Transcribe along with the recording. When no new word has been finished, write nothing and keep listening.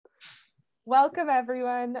Welcome,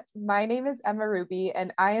 everyone. My name is Emma Ruby,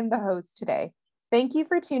 and I am the host today. Thank you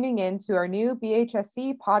for tuning in to our new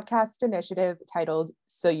BHSC podcast initiative titled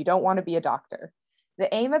So You Don't Want to Be a Doctor.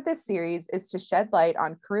 The aim of this series is to shed light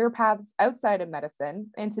on career paths outside of medicine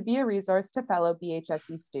and to be a resource to fellow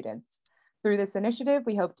BHSC students. Through this initiative,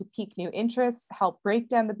 we hope to pique new interests, help break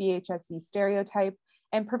down the BHSC stereotype,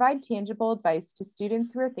 and provide tangible advice to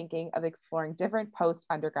students who are thinking of exploring different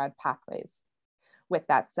post-undergrad pathways. With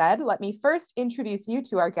that said, let me first introduce you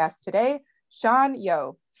to our guest today, Sean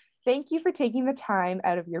Lyeo. Thank you for taking the time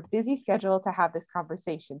out of your busy schedule to have this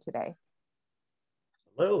conversation today.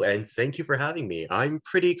 Hello, and thank you for having me. I'm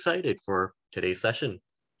pretty excited for today's session.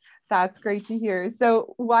 That's great to hear.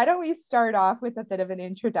 So why don't we start off with a bit of an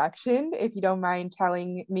introduction, if you don't mind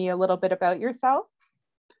telling me a little bit about yourself?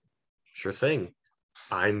 Sure thing.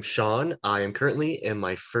 I'm Sean. I am currently in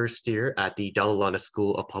my first year at the Dalalana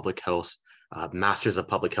School of Public Health Masters of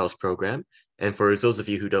Public Health program. And for those of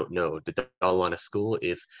you who don't know, the Dalalana School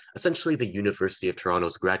is essentially the University of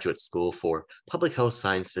Toronto's graduate school for public health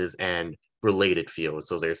sciences and related fields.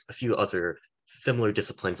 So there's a few other similar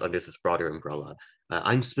disciplines under this broader umbrella.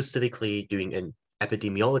 I'm specifically doing an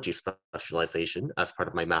epidemiology specialization as part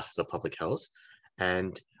of my Masters of Public Health.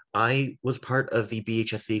 And I was part of the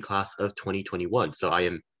BHSC class of 2021. So I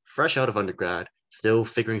am fresh out of undergrad, still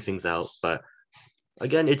figuring things out. But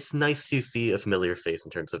again, it's nice to see a familiar face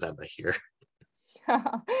in terms of Emma here.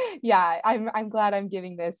 Yeah, I'm glad I'm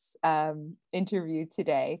giving this interview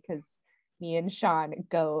today because me and Sean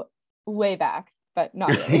go way back, but not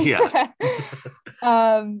really. Yeah.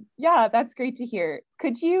 Yeah, that's great to hear.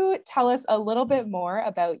 Could you tell us a little bit more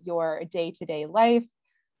about your day-to-day life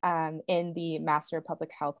in the Master of Public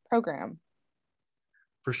Health program?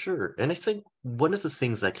 For sure. And I think one of the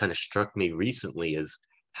things that kind of struck me recently is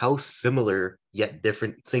how similar yet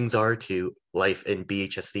different things are to life in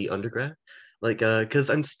BHSC undergrad. Because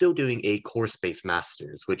I'm still doing a course-based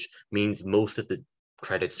master's, which means most of the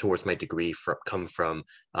credits towards my degree come from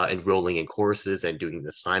enrolling in courses and doing the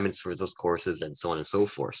assignments for those courses and so on and so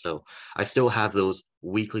forth. So I still have those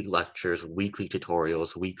weekly lectures, weekly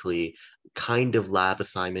tutorials, weekly kind of lab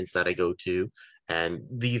assignments that I go to. And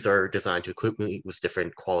these are designed to equip me with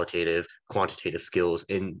different qualitative, quantitative skills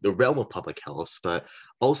in the realm of public health, but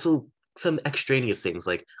also some extraneous things.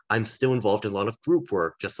 Like I'm still involved in a lot of group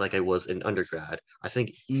work, just like I was in undergrad. I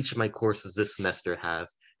think each of my courses this semester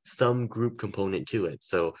has some group component to it.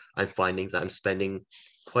 So I'm finding that I'm spending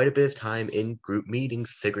quite a bit of time in group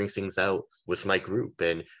meetings, figuring things out with my group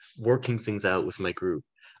and working things out with my group.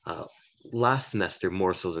 Uh, Last semester,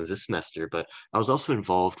 more so than this semester, but I was also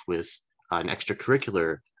involved with an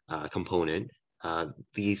extracurricular component,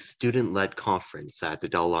 the student-led conference at the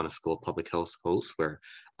Dalalana School of Public Health hosts, where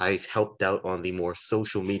I helped out on the more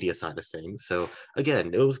social media side of things. So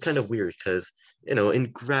again, it was kind of weird because,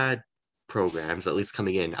 in grad programs, at least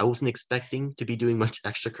coming in, I wasn't expecting to be doing much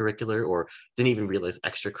extracurricular or didn't even realize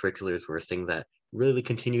extracurriculars were a thing that really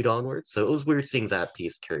continued onward. So it was weird seeing that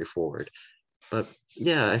piece carry forward. But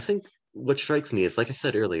yeah, I think what strikes me is, like I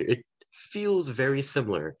said earlier, it feels very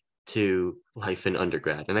similar to life in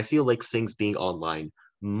undergrad. And I feel like things being online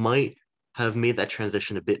might have made that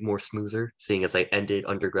transition a bit more smoother, seeing as I ended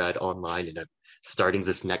undergrad online and I'm starting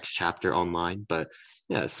this next chapter online. But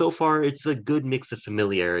yeah, so far it's a good mix of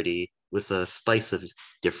familiarity with a spice of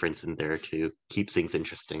difference in there to keep things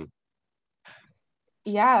interesting.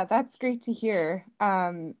 Yeah, that's great to hear.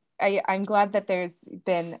 I'm glad that there's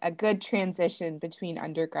been a good transition between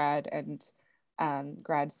undergrad and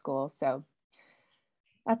grad school. So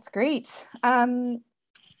that's great.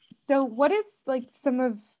 So what is like some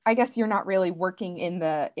of, I guess you're not really working in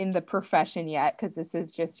the profession yet because this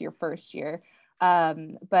is just your first year.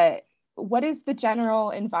 But what is the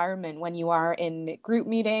general environment when you are in group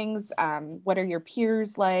meetings? What are your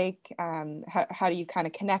peers like? How do you kind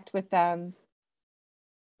of connect with them?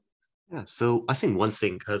 Yeah, so I think one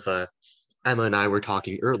thing, because Emma and I were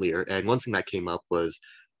talking earlier, and one thing that came up was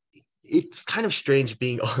it's kind of strange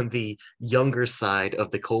being on the younger side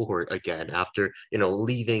of the cohort again after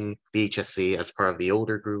leaving BHSC as part of the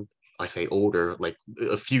older group. I say older, like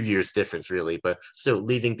a few years difference really, but still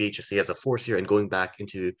leaving BHSC as a fourth year and going back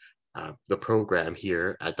into the program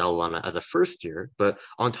here at Dalalana as a first year. But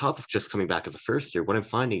on top of just coming back as a first year, what I'm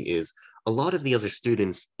finding is a lot of the other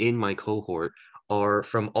students in my cohort are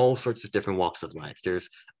from all sorts of different walks of life. There's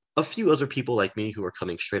a few other people like me who are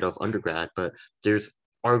coming straight off undergrad, but there's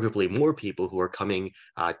arguably more people who are coming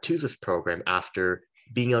to this program after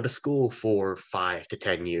being out of school for 5 to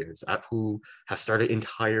 10 years, who have started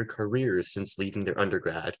entire careers since leaving their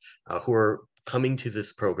undergrad, who are coming to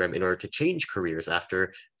this program in order to change careers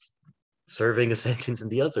after serving a sentence in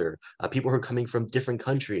the other, people who are coming from different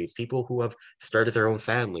countries, people who have started their own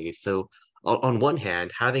families. So on one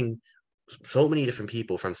hand, having so many different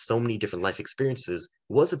people from so many different life experiences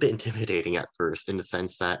was a bit intimidating at first, in the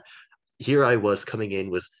sense that here I was coming in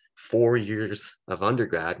with 4 years of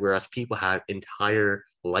undergrad, whereas people had entire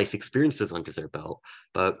life experiences under their belt.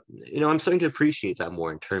 But I'm starting to appreciate that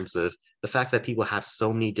more, in terms of the fact that people have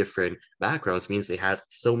so many different backgrounds means they have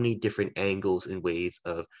so many different angles and ways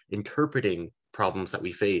of interpreting problems that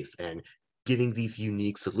we face and giving these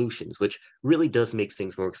unique solutions, which really does make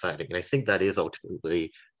things more exciting. And I think that is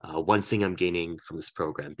ultimately one thing I'm gaining from this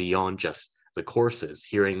program, beyond just the courses,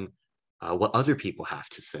 hearing what other people have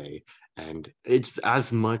to say. And it's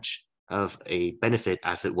as much of a benefit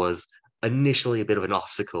as it was initially a bit of an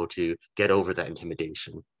obstacle to get over that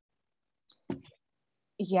intimidation.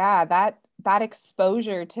 Yeah, that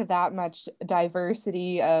exposure to that much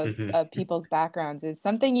diversity of people's backgrounds is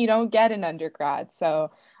something you don't get in undergrad.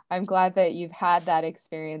 So I'm glad that you've had that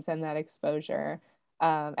experience and that exposure.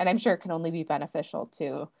 And I'm sure it can only be beneficial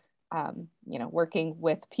to working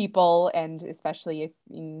with people, and especially if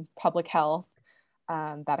in public health,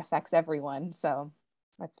 that affects everyone. So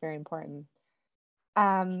that's very important.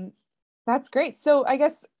 Um, that's great. So I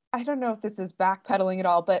guess I don't know if this is backpedaling at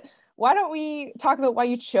all, but why don't we talk about why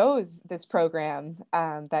you chose this program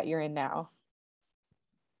that you're in now?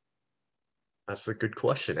 That's a good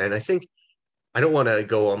question. And I think I don't want to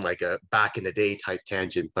go on like a back in the day type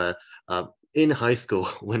tangent, but in high school,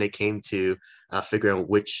 when it came to figuring out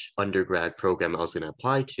which undergrad program I was going to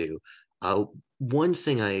apply to, uh, one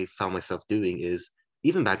thing I found myself doing is,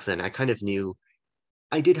 even back then, I kind of knew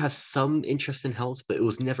I did have some interest in health, but it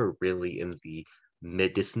was never really in the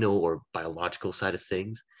medicinal or biological side of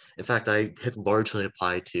things. In fact, I had largely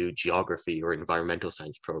applied to geography or environmental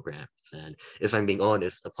science programs. And if I'm being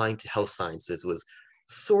honest, applying to health sciences was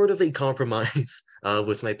sort of a compromise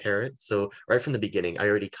with my parents. So right from the beginning, I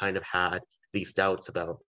already kind of had these doubts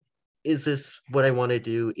about, is this what I want to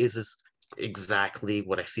do? Is this exactly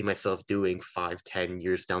what I see myself doing 5, 10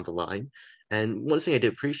 years down the line? And one thing I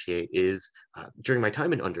did appreciate is during my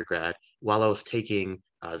time in undergrad, while I was taking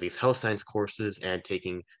these health science courses and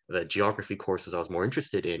taking the geography courses I was more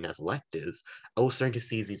interested in as electives, I was starting to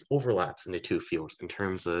see these overlaps in the two fields, in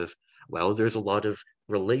terms of, well, there's a lot of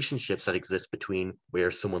relationships that exist between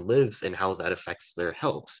where someone lives and how that affects their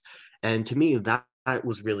health. And to me, that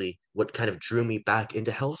was really what kind of drew me back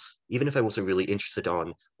into health, even if I wasn't really interested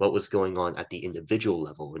on what was going on at the individual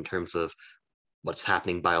level in terms of what's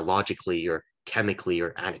happening biologically or chemically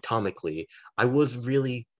or anatomically. I was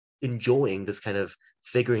really enjoying this kind of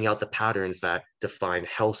figuring out the patterns that define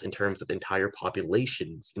health in terms of entire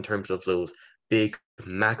populations, in terms of those big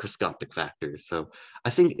macroscopic factors. So I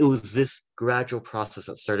think it was this gradual process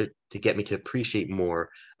that started to get me to appreciate more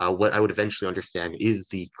what I would eventually understand is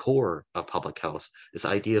the core of public health, this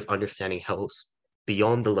idea of understanding health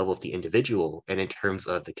beyond the level of the individual and in terms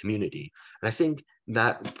of the community. And I think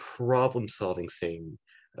that problem solving thing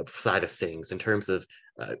side of things, in terms of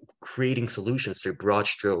creating solutions through broad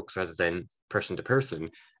strokes rather than person to person,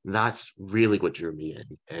 that's really what drew me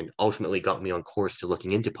in and ultimately got me on course to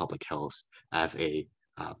looking into public health as a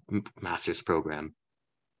master's program.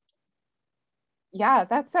 Yeah,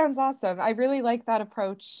 that sounds awesome. I really like that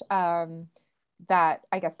approach, that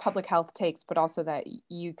I guess public health takes, but also that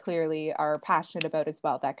you clearly are passionate about as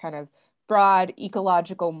well. That kind of broad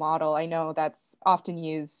ecological model. I know that's often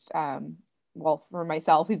used, well, for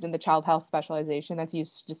myself, who's in the child health specialization, that's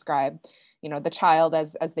used to describe, the child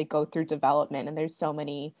as they go through development. And there's so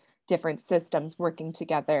many different systems working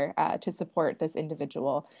together to support this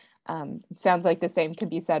individual. It sounds like the same can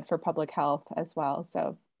be said for public health as well.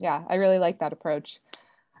 So yeah, I really like that approach.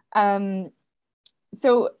 Um,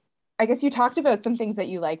 so I guess you talked about some things that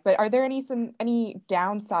you like, but are there any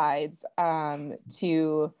downsides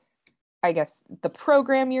to, I guess, the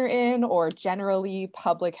program you're in, or generally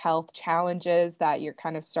public health challenges that you're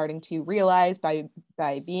kind of starting to realize by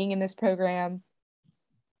being in this program?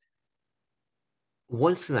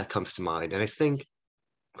 One thing that comes to mind, and I think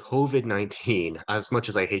COVID-19, as much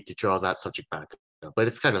as I hate to draw that subject back up, but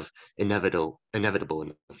it's kind of inevitable in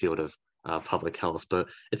the field of public health, but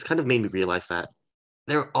it's kind of made me realize that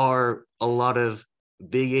there are a lot of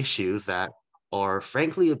big issues that are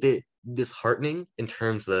frankly a bit disheartening, in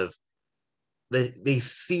terms of they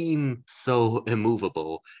seem so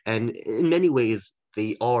immovable, and in many ways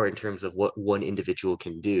they are, in terms of what one individual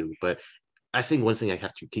can do. But I think one thing I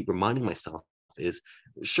have to keep reminding myself is,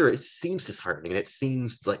 sure, it seems disheartening and it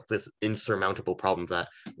seems like this insurmountable problem that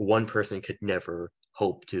one person could never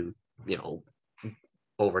hope to, you know,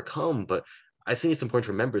 overcome. But I think it's important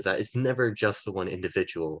to remember that it's never just the one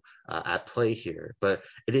individual at play here, but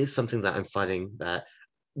it is something that I'm finding that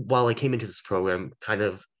while I came into this program kind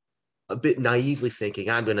of a bit naively thinking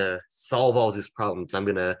I'm gonna solve all these problems, I'm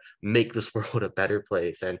gonna make this world a better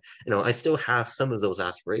place, and I still have some of those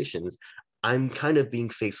aspirations. I'm kind of being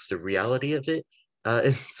faced with the reality of it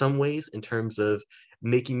in some ways, in terms of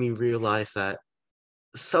making me realize that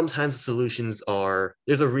sometimes solutions are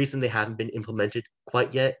there's a reason they haven't been implemented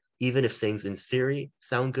quite yet. Even if things in theory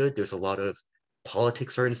sound good, there's a lot of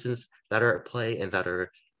politics, for instance, that are at play and that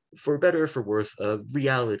are, for better or for worse, a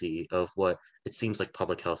reality of what it seems like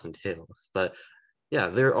public health entails. But yeah,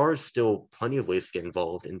 there are still plenty of ways to get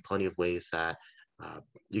involved and plenty of ways that uh,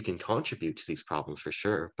 you can contribute to these problems for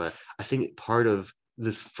sure. But I think part of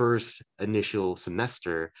this first initial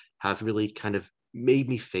semester has really kind of made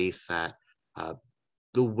me face that uh,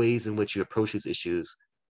 the ways in which you approach these issues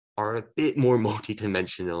are a bit more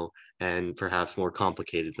multidimensional and perhaps more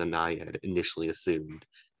complicated than I had initially assumed.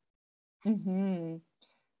 Mm-hmm.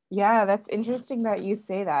 Yeah, that's interesting that you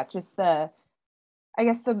say that. Just I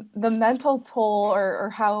guess the mental toll, or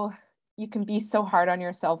how you can be so hard on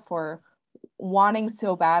yourself for wanting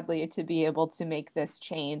so badly to be able to make this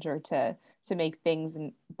change, or to make things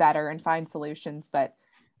better and find solutions, but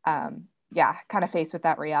yeah, kind of faced with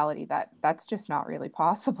that reality that that's just not really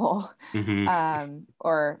possible. Mm-hmm.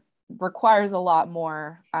 Or requires a lot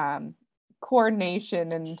more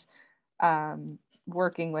coordination and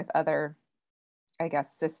working with other, I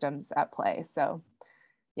guess, systems at play. So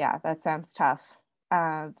yeah, that sounds tough.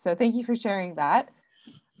 So thank you for sharing that.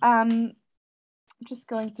 Um, just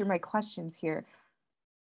going through my questions here.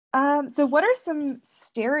 So what are some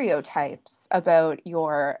stereotypes about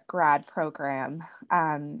your grad program?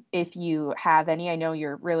 If you have any, I know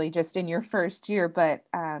you're really just in your first year, but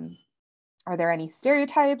are there any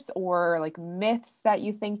stereotypes or like myths that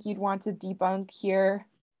you think you'd want to debunk here?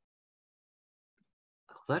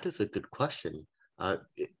 That is a good question. Uh,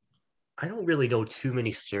 I don't really know too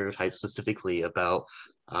many stereotypes specifically about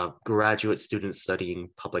graduate students studying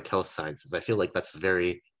public health sciences. I feel like that's a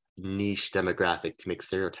very niche demographic to make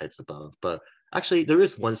stereotypes about. But actually, there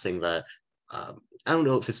is one thing that I don't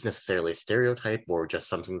know if it's necessarily a stereotype or just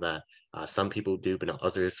something that some people do, but not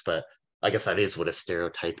others. But I guess that is what a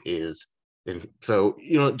stereotype is. And so,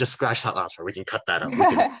 just scratch that last part. We can cut that out. We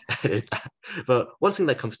can edit that. But one thing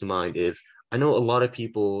that comes to mind is I know a lot of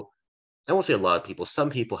people, I won't say a lot of people, some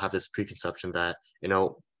people have this preconception that,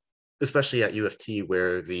 especially at U of T,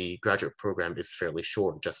 where the graduate program is fairly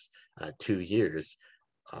short, just 2 years,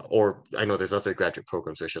 or I know there's other graduate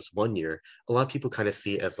programs where it's just 1 year. A lot of people kind of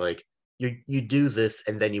see it as like you do this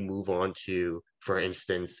and then you move on to, for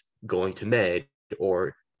instance, going to med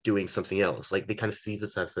or doing something else. Like they kind of see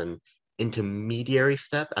this as an intermediary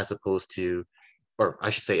step as opposed to, or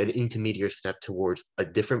I should say, an intermediate step towards a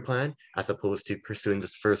different plan as opposed to pursuing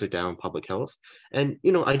this further down public health. And,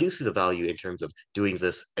 I do see the value in terms of doing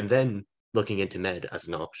this and then looking into med as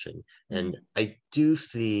an option. And I do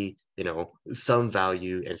see, some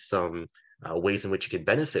value and some ways in which you can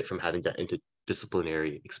benefit from having that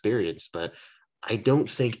interdisciplinary experience. But I don't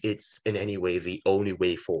think it's in any way the only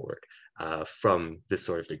way forward from this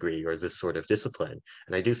sort of degree or this sort of discipline.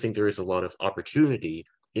 And I do think there is a lot of opportunity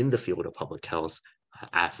in the field of public health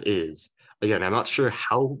as is. Again, I'm not sure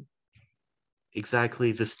how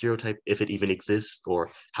exactly the stereotype, if it even exists, or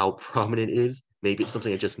how prominent it is. Maybe it's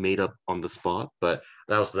something I just made up on the spot, but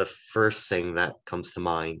that was the first thing that comes to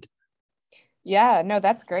mind. Yeah, no,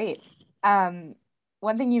 that's great.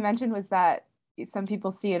 One thing you mentioned was that some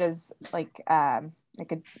people see it as like a,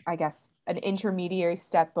 I guess, an intermediary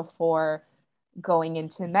step before going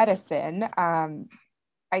into medicine.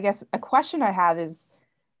 I guess a question I have is,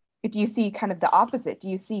 do you see kind of the opposite? Do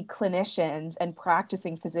you see clinicians and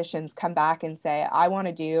practicing physicians come back and say, I want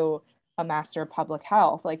to do a master of public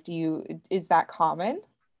health? Like, is that common?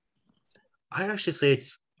 I actually say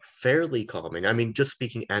it's fairly common. I mean, just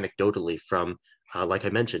speaking anecdotally from, like I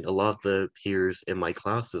mentioned, a lot of the peers in my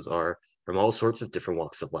classes are from all sorts of different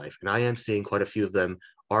walks of life. And I am seeing quite a few of them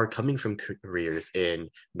are coming from careers in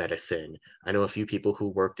medicine. I know a few people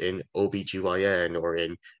who worked in OBGYN or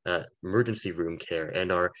in emergency room care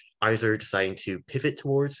and are either deciding to pivot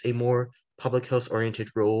towards a more public health oriented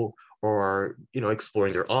role or are,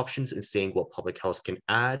 exploring their options and seeing what public health can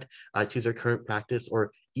add to their current practice,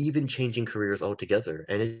 or even changing careers altogether.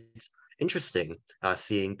 And it's interesting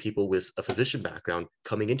seeing people with a physician background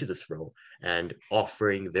coming into this role and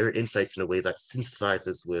offering their insights in a way that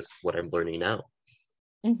synthesizes with what I'm learning now.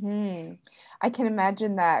 I can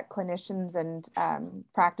imagine that clinicians and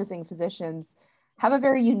practicing physicians have a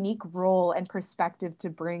very unique role and perspective to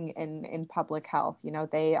bring in public health. You know,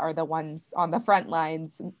 they are the ones on the front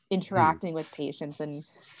lines Hmm. interacting with patients and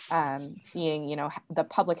seeing, you know, the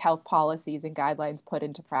public health policies and guidelines put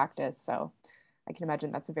into practice. So I can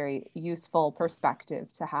imagine that's a very useful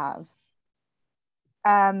perspective to have.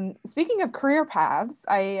 Speaking of career paths,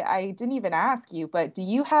 I didn't even ask you, but do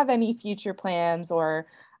you have any future plans or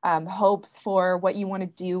hopes for what you want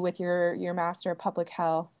to do with your Master of Public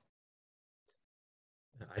Health?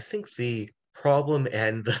 I think the problem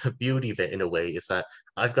and the beauty of it in a way is that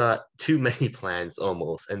I've got too many plans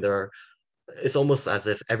almost, and it's almost as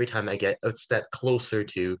if every time I get a step closer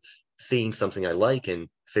to seeing something I like and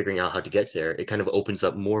figuring out how to get there, it kind of opens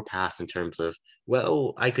up more paths in terms of,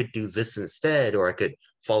 well, I could do this instead, or I could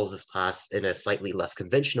follow this path in a slightly less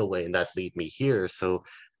conventional way, and that lead me here. So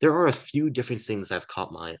there are a few different things that have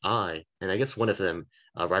caught my eye, and I guess one of them,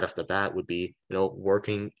 right off the bat, would be,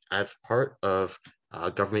 working as part of a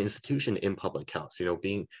government institution in public health.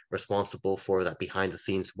 Being responsible for that behind the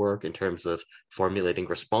scenes work in terms of formulating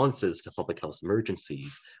responses to public health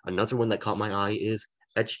emergencies. Another one that caught my eye is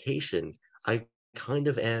education. I kind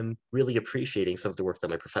of am really appreciating some of the work that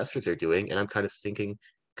my professors are doing, and I'm kind of thinking,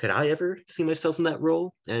 could I ever see myself in that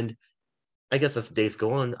role? And I guess as days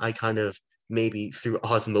go on, I kind of maybe through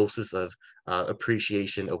osmosis of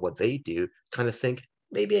appreciation of what they do, kind of think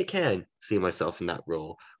maybe I can see myself in that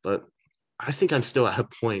role. But I think I'm still at a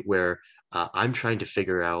point where I'm trying to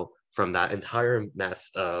figure out from that entire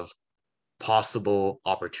mess of possible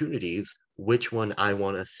opportunities, which one I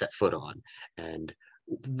want to set foot on. And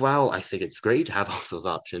while I think it's great to have all those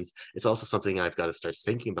options, it's also something I've got to start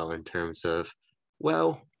thinking about in terms of,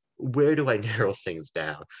 well, where do I narrow things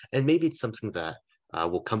down? And maybe it's something that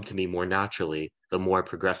will come to me more naturally the more I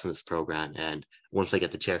progress in this program. And once I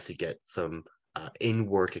get the chance to get some in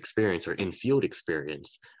work experience or in field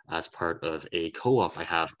experience as part of a co op I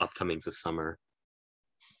have upcoming this summer.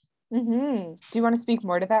 Do you want to speak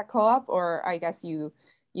more to that co-op, or I guess you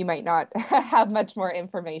might not have much more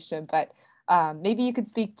information, but maybe you could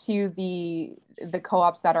speak to the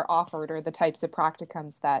co-ops that are offered or the types of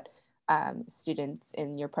practicums that students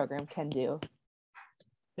in your program can do.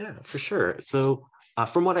 Yeah, for sure. So,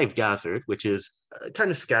 from what I've gathered, which is kind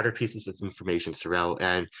of scattered pieces of information throughout,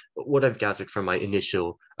 and what I've gathered from my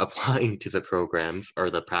initial applying to the programs or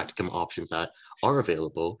the practicum options that are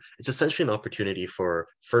available, it's essentially an opportunity for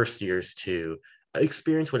first years to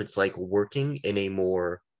experience what it's like working in a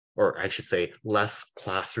more, or I should say, less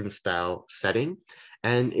classroom style setting.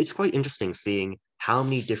 And it's quite interesting seeing how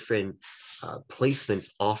many different placements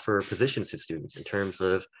offer positions to students in terms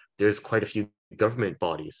of there's quite a few government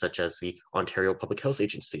bodies, such as the Ontario Public Health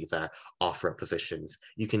Agencies, that offer up positions.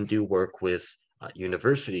 You can do work with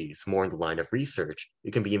universities more in the line of research.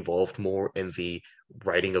 You can be involved more in the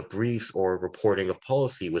writing of briefs or reporting of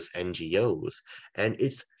policy with NGOs. And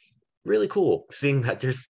it's really cool seeing that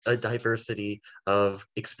there's a diversity of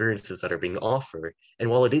experiences that are being offered. And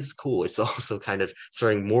while it is cool, it's also kind of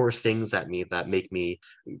throwing more things at me that make me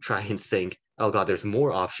try and think, oh God, there's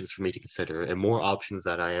more options for me to consider and more options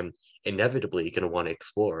that I am inevitably going to want to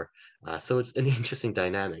explore. So it's an interesting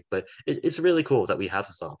dynamic, but it's really cool that we have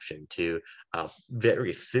this option to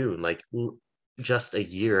very soon, like just a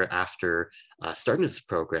year after starting this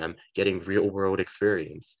program, getting real world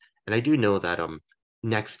experience. And I do know that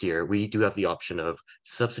next year, we do have the option of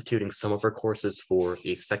substituting some of our courses for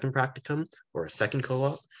a second practicum or a second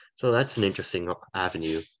co-op. So that's an interesting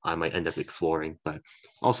avenue I might end up exploring, but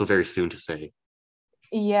also very soon to say.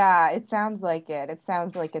 Yeah, it sounds like it. It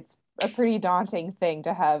sounds like it's a pretty daunting thing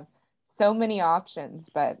to have so many options,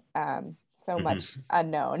 but so much Mhm.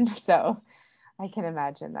 unknown. So I can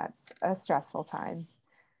imagine that's a stressful time.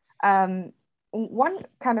 Um, One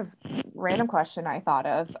kind of random question I thought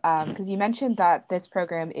of, because you mentioned that this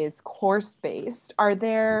program is course-based. Are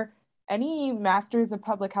there any Masters of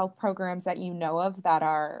Public Health programs that you know of that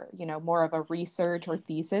are, you know, more of a research or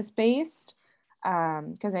thesis-based?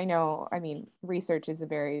 Because I know, I mean, research is a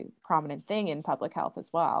very prominent thing in public health as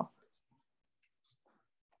well.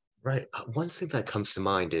 Right. One thing that comes to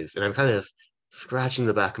mind is, and I'm kind of scratching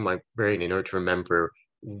the back of my brain in order to remember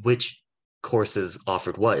which courses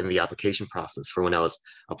offered what in the application process for when I was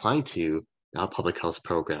applying to public health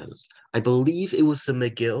programs. I believe it was the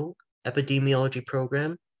McGill epidemiology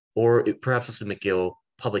program, or perhaps it's the McGill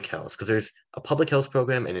public health, because there's a public health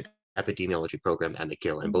program and an epidemiology program at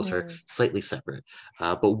McGill, and both are Hmm. slightly separate.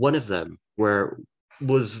 But one of them where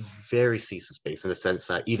was very thesis based in the sense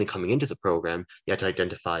that even coming into the program, you had to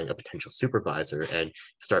identify a potential supervisor and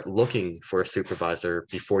start looking for a supervisor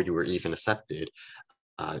before you were even accepted.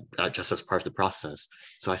 just as part of the process.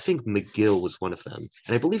 So I think McGill was one of them.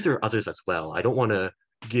 And I believe there are others as well. I don't want to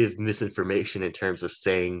give misinformation in terms of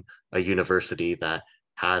saying a university that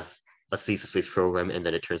has a thesis-based program and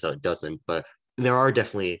then it turns out it doesn't, but there are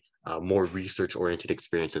definitely more research-oriented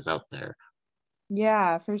experiences out there.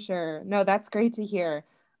 Yeah, for sure. No, that's great to hear.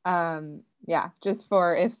 Yeah, just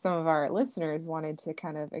for if some of our listeners wanted to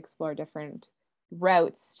kind of explore different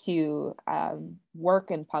routes to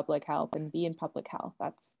work in public health and be in public health,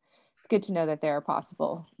 it's good to know that there are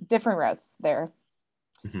possible different routes there.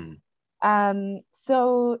 Mhm.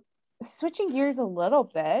 So switching gears a little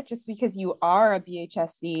bit, just because you are a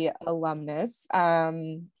BHSC alumnus,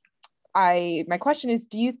 I my question is,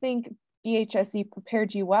 do you think BHSC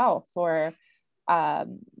prepared you well for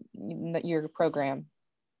um, your program?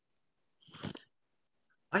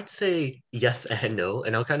 I'd say yes and no,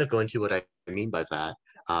 and I'll kind of go into what I mean by that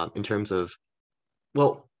in terms of,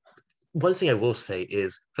 well, one thing I will say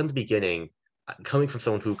is from the beginning, coming from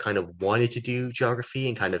someone who kind of wanted to do geography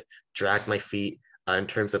and kind of dragged my feet in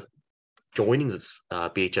terms of joining this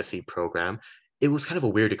BHSC program, it was kind of a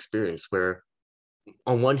weird experience where,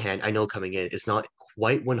 on one hand, I know coming in, it's not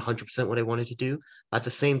quite 100% what I wanted to do. At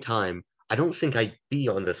the same time, I don't think I'd be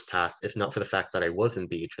on this path if not for the fact that I was in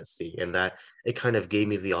BHSC and that it kind of gave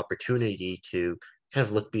me the opportunity to kind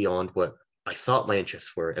of look beyond what I thought my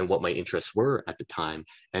interests were and what my interests were at the time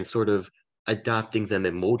and sort of adapting them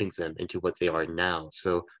and molding them into what they are now.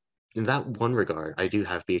 So in that one regard, I do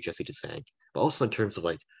have BHSC to thank, but also in terms of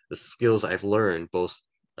like the skills I've learned both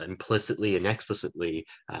implicitly and explicitly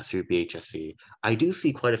through BHSC, I do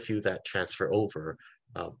see quite a few that transfer over.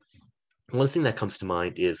 Um, One thing that comes to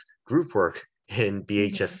mind is group work in Mhm.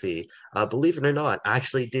 BHSC. Believe it or not, I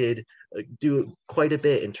actually did do quite a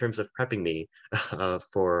bit in terms of prepping me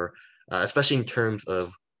for, especially in terms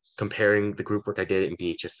of comparing the group work I did in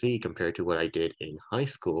BHSC compared to what I did in high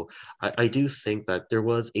school. I do think that there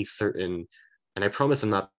was a certain, and I promise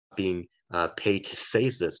I'm not being paid to say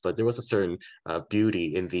this, but there was a certain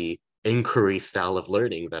beauty in the inquiry style of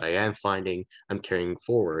learning that I am finding I'm carrying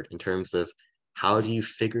forward in terms of how do you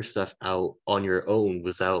figure stuff out on your own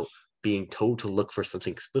without being told to look for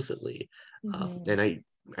something explicitly? Uh, Mhm. and I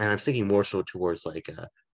and I'm thinking more so towards like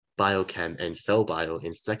biochem and cell bio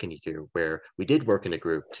in second year, where we did work in a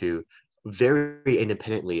group to very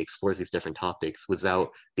independently explore these different topics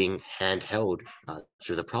without being handheld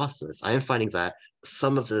through the process. I am finding that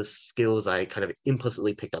some of the skills I kind of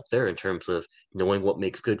implicitly picked up there in terms of knowing what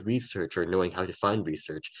makes good research or knowing how to find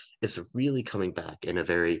research is really coming back in a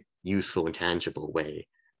very useful and tangible way.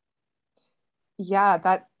 Yeah,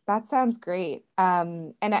 that sounds great.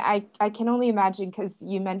 And I can only imagine because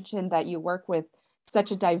you mentioned that you work with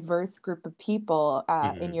such a diverse group of people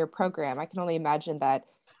in Mhm. your program. I can only imagine that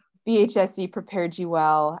BHSC prepared you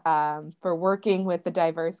well for working with the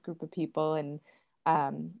diverse group of people and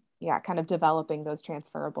yeah, kind of developing those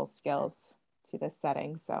transferable skills to this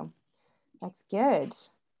setting. So that's good.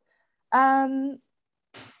 Um,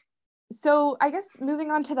 so I guess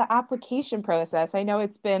moving on to the application process, I know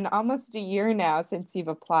it's been almost a year now since you've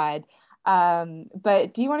applied,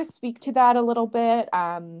 but do you want to speak to that a little bit?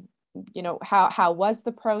 How was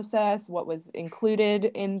the process? What was included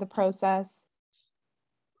in the process?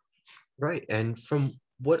 Right. And from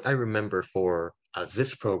what I remember for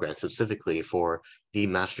this program specifically for the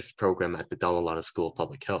master's program at the Dalai Lama School of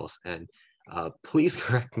Public Health, and please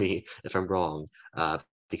correct me if I'm wrong,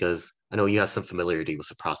 because I know you have some familiarity with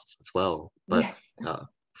the process as well. But Yeah. uh,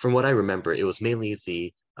 from what I remember, it was mainly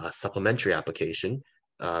the supplementary application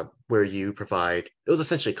where you provide, it was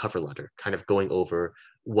essentially a cover letter, kind of going over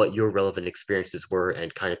what your relevant experiences were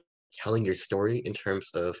and kind of telling your story in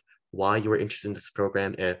terms of why you were interested in this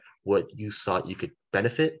program and what you thought you could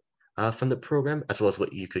benefit from the program, as well as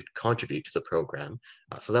what you could contribute to the program.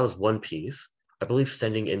 So that was one piece. I believe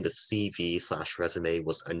sending in the CV/resume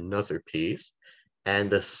was another piece. And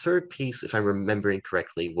the third piece, if I'm remembering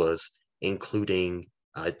correctly, was including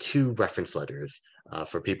two reference letters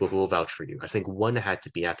for people who will vouch for you. I think one had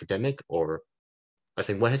to be academic, or I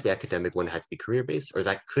think one had to be academic, one had to be career based, or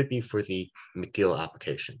that could be for the McGill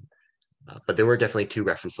application. But there were definitely two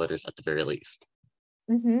reference letters at the very least.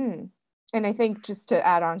 Hmm. And I think just to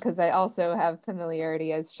add on, because I also have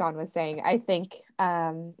familiarity, as Sean was saying, I think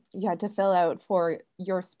you had to fill out for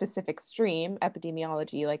your specific stream,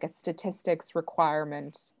 epidemiology, like a statistics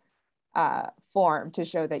requirement form to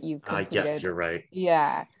show that you've Yes, completed, you're right.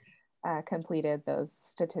 yeah, completed those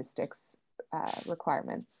statistics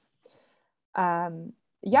requirements.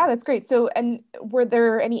 Yeah, that's great. So, and were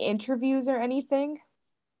there any interviews or anything?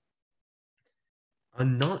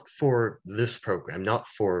 Not for this program, not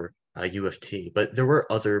for U of T, but there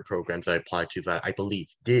were other programs I applied to that I believe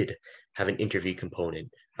did have an interview component.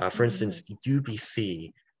 For Mhm. instance,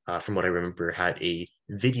 UBC, from what I remember, had a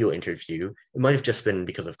video interview. It might have just been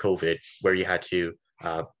because of COVID, where you had to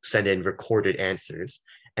send in recorded answers.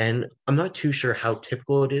 And I'm not too sure how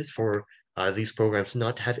typical it is for these programs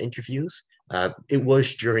not to have interviews. It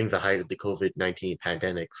was during the height of the COVID-19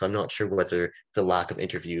 pandemic, so I'm not sure whether the lack of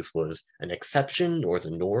interviews was an exception or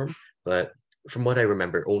the norm. But from what I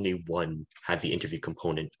remember, only one had the interview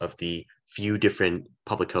component of the few different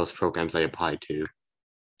public health programs I applied to.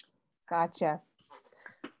 Gotcha.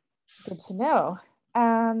 It's good to know.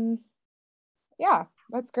 Um, yeah,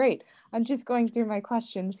 that's great. I'm just going through my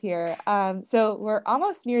questions here. So we're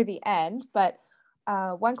almost near the end, but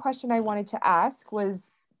one question I wanted to ask was,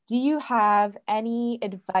 do you have any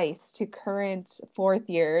advice to current fourth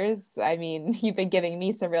years? I mean, you've been giving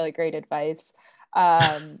me some really great advice.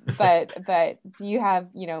 But do you have,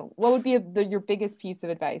 what would be your biggest piece of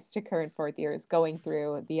advice to current fourth years going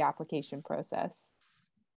through the application process?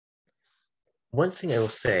 One thing I will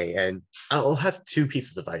say, and I'll have two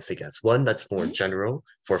pieces of advice, I guess. One that's more Mhm. general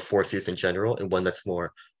for fourth years in general, and one that's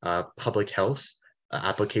more public health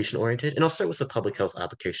application oriented. And I'll start with the public health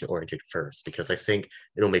application oriented first, because I think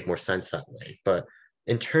it'll make more sense that way. But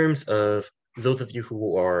in terms of those of you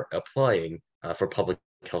who are applying for public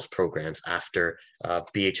health programs after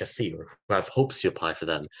BHSC or who have hopes to apply for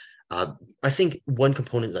them, I think one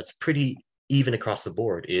component that's pretty even across the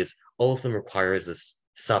board is all of them requires this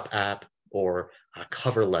sub app or a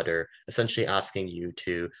cover letter, essentially asking you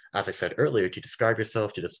to, as I said earlier, to describe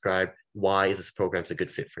yourself, to describe why this program is a good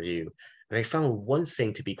fit for you. And I found one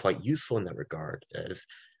thing to be quite useful in that regard is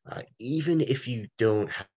even if you don't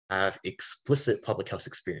have explicit public health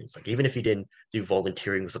experience, like even if you didn't do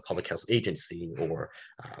volunteering with a public health agency or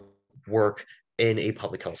uh, work in a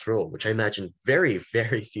public health role, which I imagine very,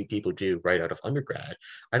 very few people do right out of undergrad,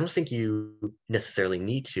 I don't think you necessarily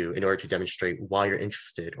need to in order to demonstrate why you're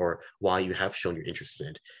interested or why you have shown you're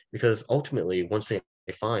interested. Because ultimately, one thing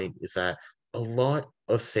I find is that a lot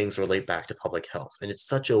of things relate back to public health, and it's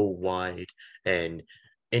such a wide and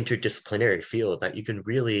interdisciplinary field that you can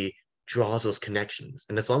really draw those connections.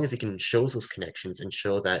 And as long as you can show those connections and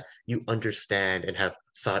show that you understand and have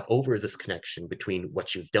sought over this connection between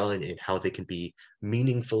what you've done and how they can be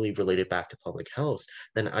meaningfully related back to public health,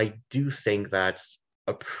 then I do think that's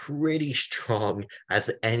a pretty strong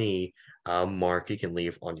as any mark you can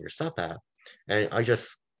leave on your sub app. And I just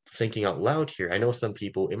thinking out loud here, I know some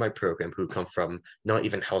people in my program who come from not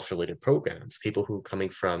even health related programs, people who coming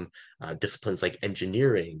from disciplines like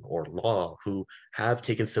engineering or law, who have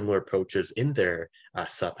taken similar approaches in their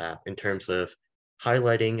sub app in terms of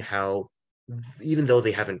highlighting how even though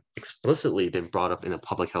they haven't explicitly been brought up in a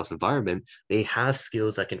public health environment, they have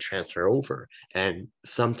skills that can transfer over. And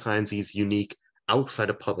sometimes these unique outside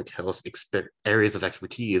of public health areas of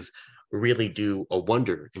expertise really do a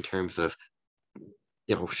wonder in terms of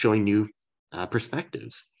showing new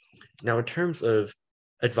perspectives. Now, in terms of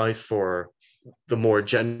advice for the more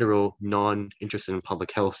general, non-interested in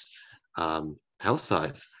public health health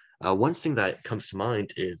sides, one thing that comes to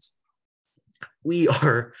mind is we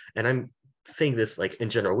are, and I'm saying this like in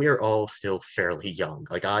general, we are all still fairly young.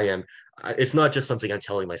 Like I am, it's not just something I'm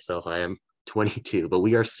telling myself. I am 22, but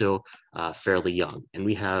we are still fairly young, and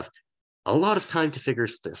we have a lot of time to figure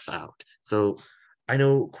stuff out. So I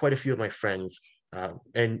know quite a few of my friends,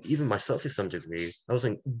 and even myself to some degree, I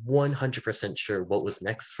wasn't 100% sure what was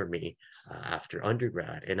next for me after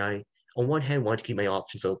undergrad. And I, on one hand, wanted to keep my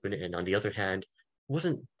options open, and on the other hand,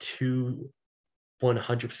 wasn't too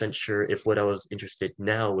 100% sure if what I was interested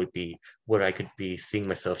now would be what I could be seeing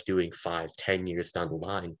myself doing 5, 10 years down the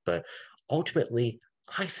line. But ultimately,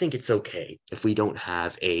 I think it's okay if we don't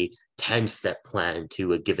have a 10-step plan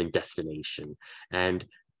to a given destination. And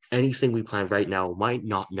anything we plan right now might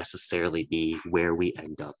not necessarily be where we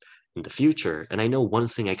end up in the future. And I know one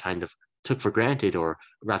thing I kind of took for granted or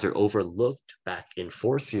rather overlooked back in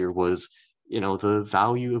fourth year was the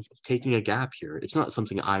value of taking a gap year. It's not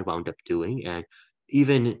something I wound up doing, and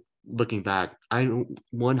even looking back, I don't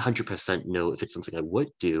 100% know if it's something I would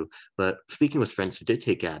do, but speaking with friends who did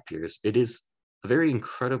take gap years, it is a very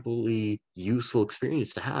incredibly useful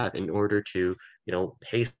experience to have in order to,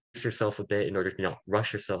 pace yourself a bit, in order to not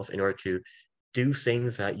rush yourself, in order to do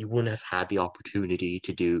things that you wouldn't have had the opportunity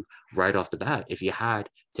to do right off the bat if you had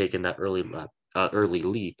taken that early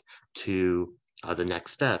leap to the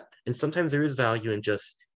next step. And sometimes there is value in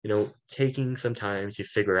just taking some time to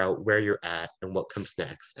figure out where you're at and what comes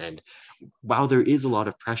next. And while there is a lot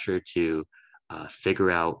of pressure to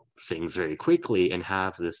figure out things very quickly and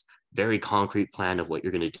have this very concrete plan of what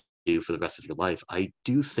you're going to do for the rest of your life, I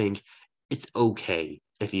do think it's okay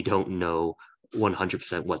if you don't know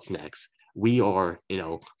 100% what's next. We are,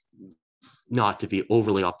 not to be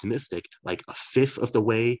overly optimistic, like a fifth of the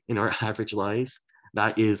way in our average lives.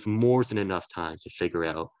 That is more than enough time to figure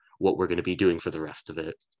out what we're going to be doing for the rest of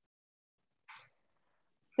it.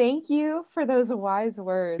 Thank you for those wise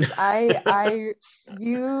words.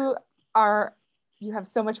 You are, you have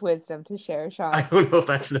so much wisdom to share, Sean. I don't know if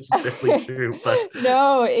that's necessarily true, but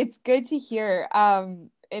no, it's good to hear. And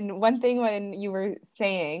one thing when you were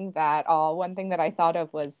saying that, one thing that I thought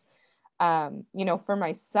of was, for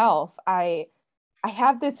myself, I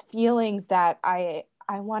have this feeling that I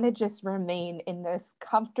want to just remain in this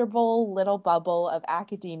comfortable little bubble of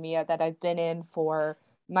academia that I've been in for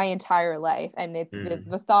my entire life. And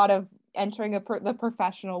the thought of entering the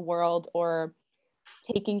professional world or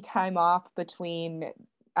taking time off between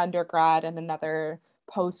undergrad and another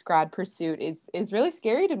post-grad pursuit is really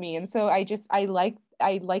scary to me. And so I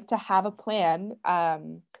like to have a plan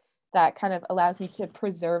that kind of allows me to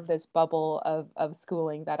preserve this bubble of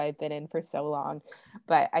schooling that I've been in for so long.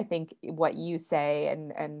 But I think what you say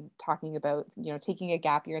and talking about, taking a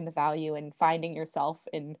gap year and the value and finding yourself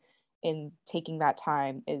in taking that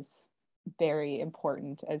time is very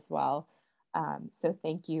important as well. So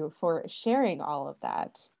thank you for sharing all of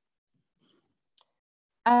that.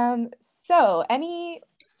 So any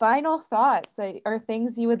final thoughts or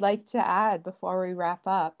things you would like to add before we wrap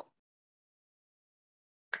up?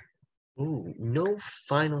 Ooh, no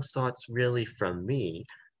final thoughts really from me.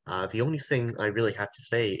 The only thing I really have to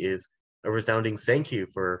say is a resounding thank you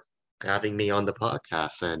for having me on the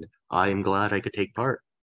podcast, and I am glad I could take part.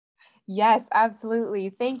 Yes, absolutely.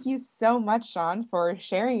 Thank you so much, Sean, for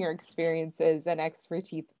sharing your experiences and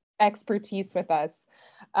expertise with us.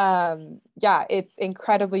 Yeah, it's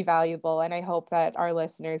incredibly valuable, and I hope that our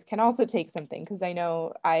listeners can also take something, because I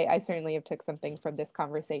know I certainly have took something from this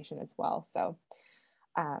conversation as well. So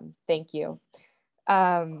thank you.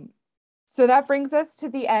 So that brings us to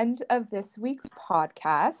the end of this week's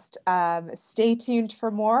podcast. Stay tuned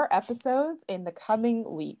for more episodes in the coming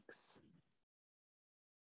weeks.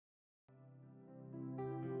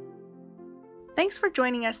 Thanks for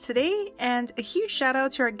joining us today, and a huge shout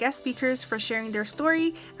out to our guest speakers for sharing their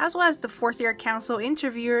story, as well as the fourth year council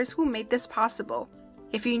interviewers who made this possible.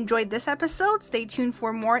 If you enjoyed this episode, stay tuned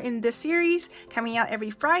for more in this series, coming out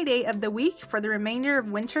every Friday of the week for the remainder of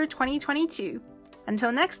winter 2022.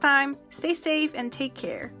 Until next time, stay safe and take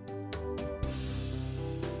care.